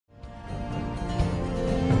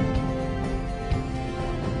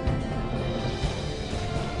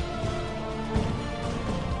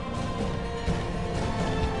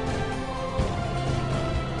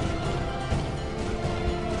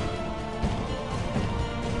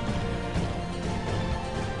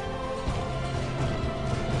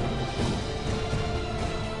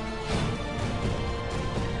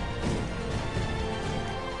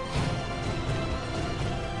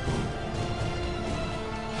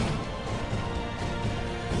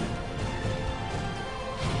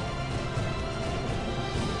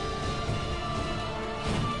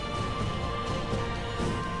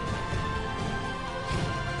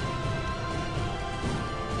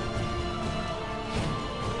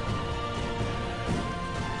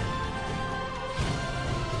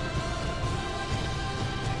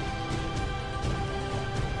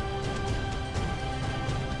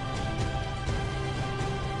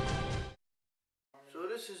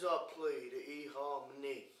is our plea to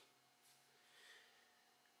Eharmony.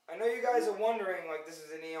 I know you guys are wondering, like, this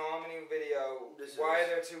is an Eharmony video. Why are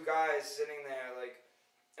there two guys sitting there, like,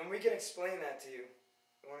 and we can explain that to you.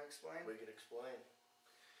 You want to explain? We can explain.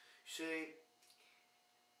 See,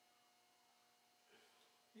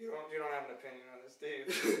 you don't have an opinion on this, do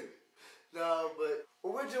you? no, but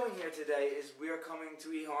what we're doing here today is we are coming to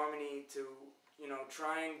Eharmony to, you know,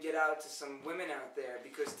 try and get out to some women out there,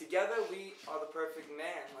 because together we are the perfect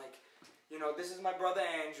man. Like, you know, this is my brother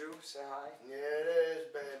Andrew. Say hi. Yeah, it is,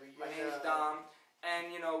 baby. My name's Dom.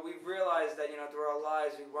 And, you know, we've realized that, you know, through our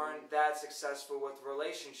lives we weren't that successful with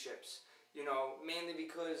relationships. You know, mainly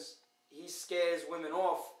because he scares women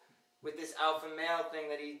off with this alpha male thing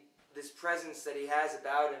that this presence that he has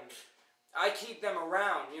about him. I keep them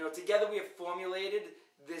around. You know, together we have formulated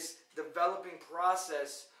this developing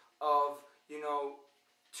process of, you know,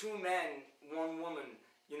 two men, one woman.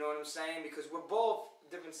 You know what I'm saying? Because we're both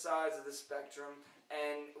different sides of the spectrum,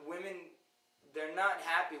 and women, they're not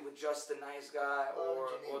happy with just the nice guy or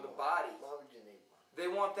the body. Why would you need one? They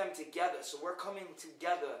want them together. So we're coming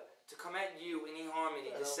together to come at you in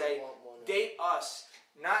Eharmony to say, date us.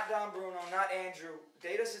 Not Don Bruno, not Andrew.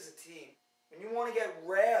 Date us as a team. When you want to get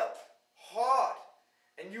railed hard,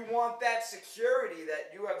 and you want that security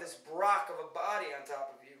that you have this brock of a body on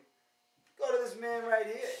top of you, go to this man right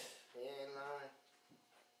here. He ain't lying.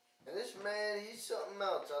 And this man, he's something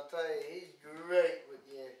else, I'll tell you. He's great with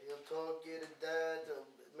you. He'll talk you to death, he'll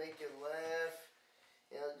make you laugh.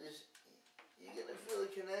 You know, just, you're going to feel a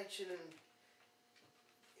connection and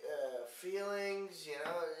feelings, you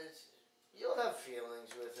know. You'll have feelings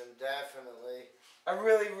with him, definitely. I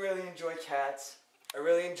really enjoy cats. I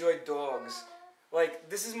really enjoy dogs. Like,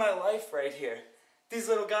 this is my life right here. These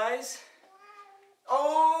little guys.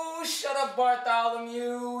 Oh, shut up,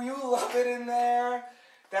 Bartholomew. You love it in there.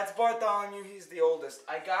 That's Bartholomew. He's the oldest.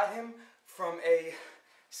 I got him from a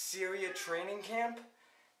Syria training camp.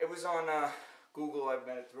 It was on Google. I've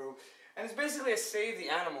been it through. And it's basically a Save the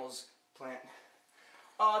Animals plant.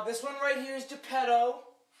 This one right here is Geppetto.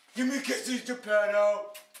 Give me kisses, Geppetto.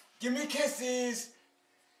 Give me kisses.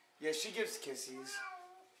 Yeah, she gives kisses.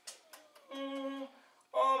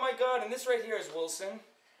 Oh my God. And this right here is Wilson.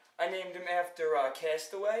 I named him after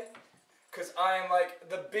Castaway, because I am like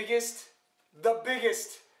the biggest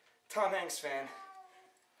Tom Hanks fan,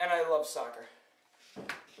 and I love soccer.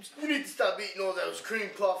 You need to stop eating all those cream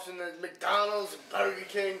puffs and the McDonald's and Burger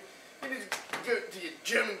King. You need to go to your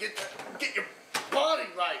gym and get your body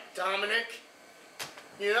right, Dominic.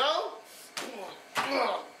 You know?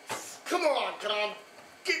 Come on, Tom.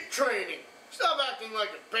 Keep training. Stop acting like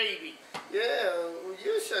a baby. Yeah, well,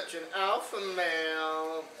 you're such an alpha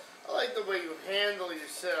male. I like the way you handle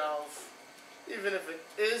yourself, even if it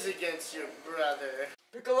is against your brother.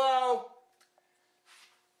 Piccolo!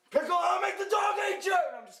 Piccolo, make the dog eat you!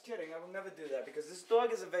 No, I'm just kidding. I will never do that, because this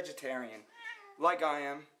dog is a vegetarian. Like I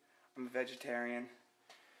am. I'm a vegetarian.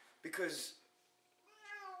 Because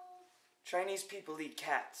Chinese people eat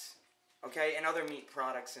cats, okay, and other meat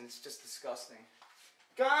products, and it's just disgusting.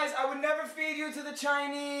 Guys, I would never feed you to the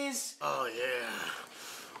Chinese! Oh,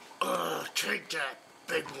 yeah. Take that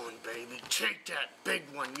big one, baby. Take that big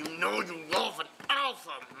one. You know you love an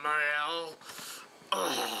alpha male.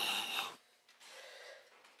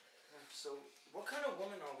 So, what kind of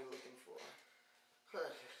woman are we looking for?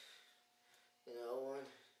 You know,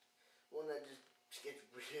 one that just gets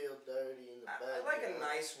real dirty in the bed. I like a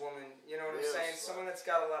nice woman, you know what I'm Real saying? slut. Someone that's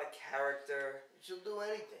got a lot of character. She'll do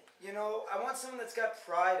anything. You know, I want someone that's got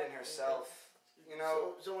pride in herself. You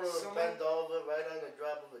know, someone who will bend over right on the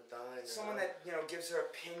drop of a dime. Someone that, you know, gives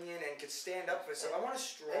her opinion and could stand up for herself. I want a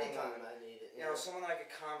strong anytime woman. I need it. You know, someone that I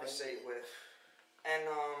could conversate with. And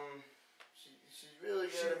she's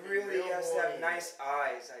really she really has to have nice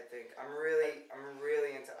eyes, I think. I'm really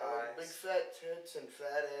into eyes. Big fat tits and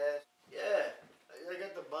fat ass. Yeah, I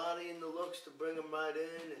got the body and the looks to bring them right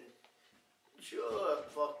in, and sure, I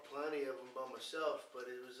fucked plenty of them by myself,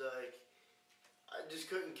 but it was like, I just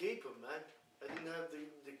couldn't keep them, man. I didn't have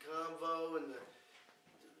the convo and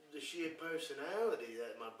the sheer personality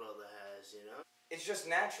that my brother has, you know? It's just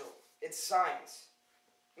natural. It's science.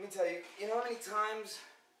 Let me tell you, you know how many times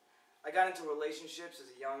I got into relationships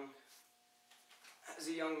as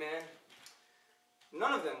a young man?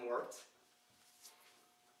 None of them worked.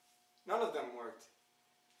 None of them worked.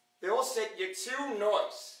 They all said, you're too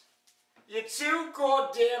nice. You're too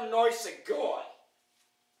goddamn nice a guy.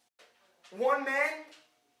 One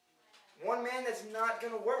man that's not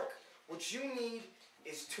gonna work. What you need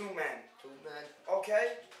is two men. Two men.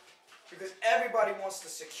 Okay? Because everybody wants the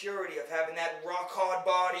security of having that rock hard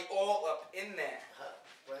body all up in there.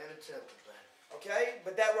 Plain and simple, man. okay?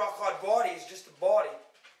 But that rock hard body is just a body.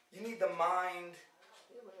 You need the mind.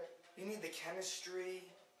 You need the chemistry.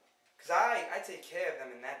 Because I take care of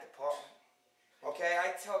them in that department. Okay,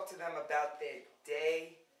 I talk to them about their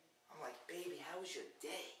day. I'm like, baby, how was your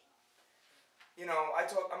day? You know,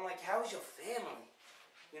 I'm like, how was your family?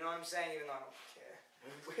 You know what I'm saying? Even though I don't care.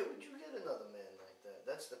 Where would you get another man like that?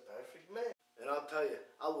 That's the perfect man. And I'll tell you,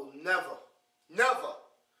 I will never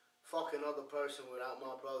fuck another person without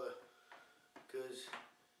my brother. Because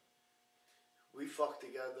we fuck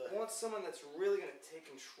together. They want someone that's really going to take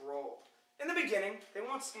control. In the beginning, they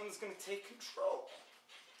want someone that's going to take control.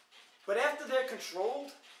 But after they're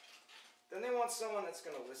controlled, then they want someone that's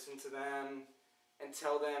going to listen to them and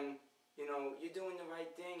tell them, you know, you're doing the right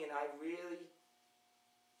thing, and I really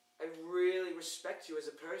respect you as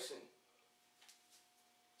a person.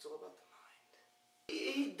 It's all about the mind.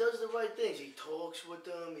 He does the right things. He talks with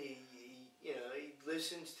them. He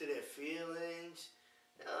listens to their feelings.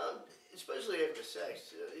 Especially after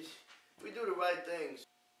sex. We do the right things.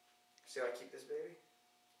 See how I keep this baby?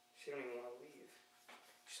 She don't even want to leave.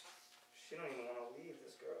 She don't even want to leave,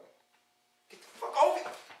 this girl. Get the fuck over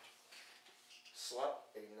here! Slut.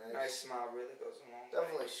 Hey, Nice smile really goes a long way.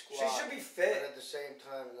 Definitely squat. She should be fit. But at the same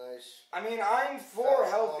time, nice. I mean, I'm for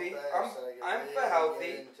healthy. I'm for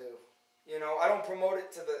healthy. You know, I don't promote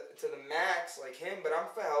it to the max like him, but I'm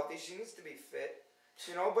for healthy. She needs to be fit.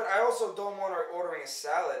 You know, but I also don't want her ordering a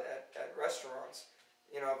salad at restaurants.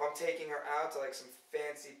 You know, if I'm taking her out to like some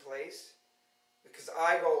fancy place, because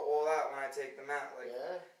I go all out when I take them out. Like,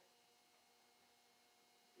 yeah.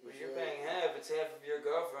 Well, you're paying half. It's half of your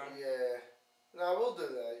girlfriend. Yeah. No, we'll do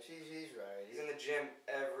that. He's right. He's in the gym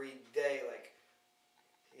every day. Like,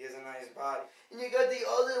 he has a nice body. And you got the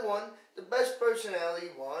other one, the best personality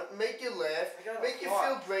you want, make you laugh, make you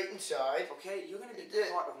feel great inside. Okay, you're gonna be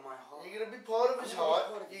part of my heart. You're gonna be part of his heart.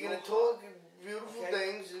 You're gonna talk beautiful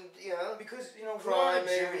things and because you know, cry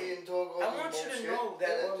maybe and talk all I want you to know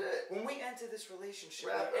that when we enter this relationship,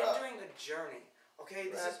 we're entering a journey. Okay,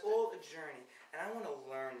 this is all a journey, and I want to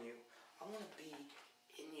learn you. I want to be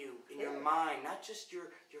in you, in your mind, not just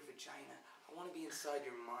your vagina. I want to be inside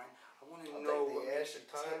your mind. I want to know what makes you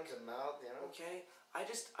tick. The mouth, you know. Okay, I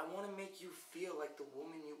want to make you feel like the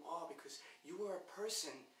woman you are, because you are a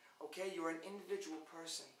person. Okay, you're an individual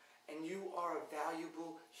person, and you are a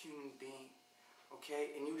valuable human being.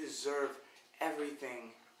 Okay, and you deserve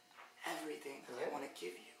everything that I want to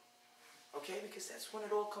give you. Okay, because that's when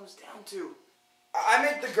it all comes down to. I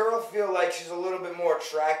make the girl feel like she's a little bit more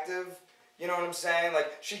attractive. You know what I'm saying?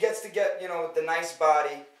 Like, she gets to get, you know, the nice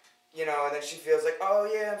body, you know, and then she feels like, oh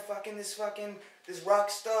yeah, I'm fucking this rock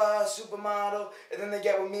star, supermodel, and then they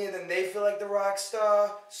get with me, and then they feel like the rock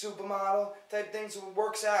star, supermodel type thing, so it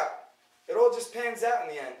works out. It all just pans out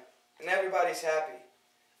in the end, and everybody's happy.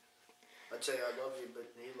 I'd say I love you, but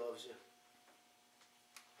he loves you.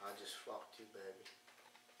 I just fucked you, baby.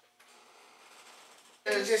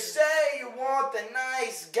 You just say you want the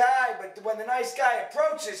nice guy, but when the nice guy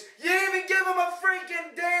approaches, you didn't even give him a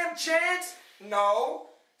freaking damn chance? No.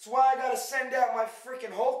 That's why I gotta send out my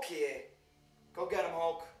freaking Hulk here. Go get him,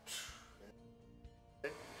 Hulk.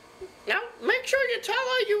 Now, make sure you tell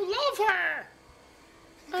her you love her.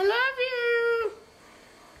 I love you.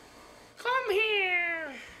 Come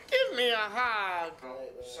here. Give me a hug.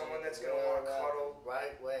 Someone that's gonna want to cuddle.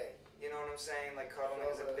 Right way. You know what I'm saying? Like, cuddling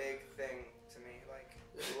is a big thing to me. Like,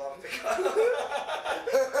 I love to cuddle.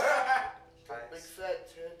 Big fat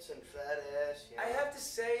tits and fat ass. You know? I have to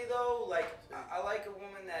say, though, like, I like a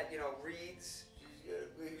woman that, you know, reads. She's gonna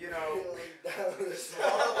be, you know, down the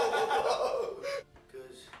slow.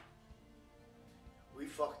 Because we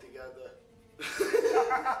fuck together.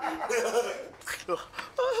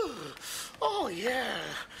 Oh yeah,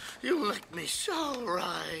 you lick me so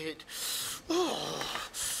right.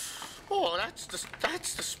 Oh, that's the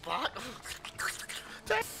spot.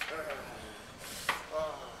 That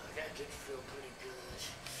did feel pretty good.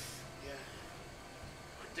 Yeah.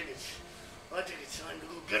 I think it's time to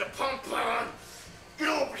go get a pump on. Get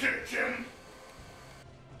over here, Jim.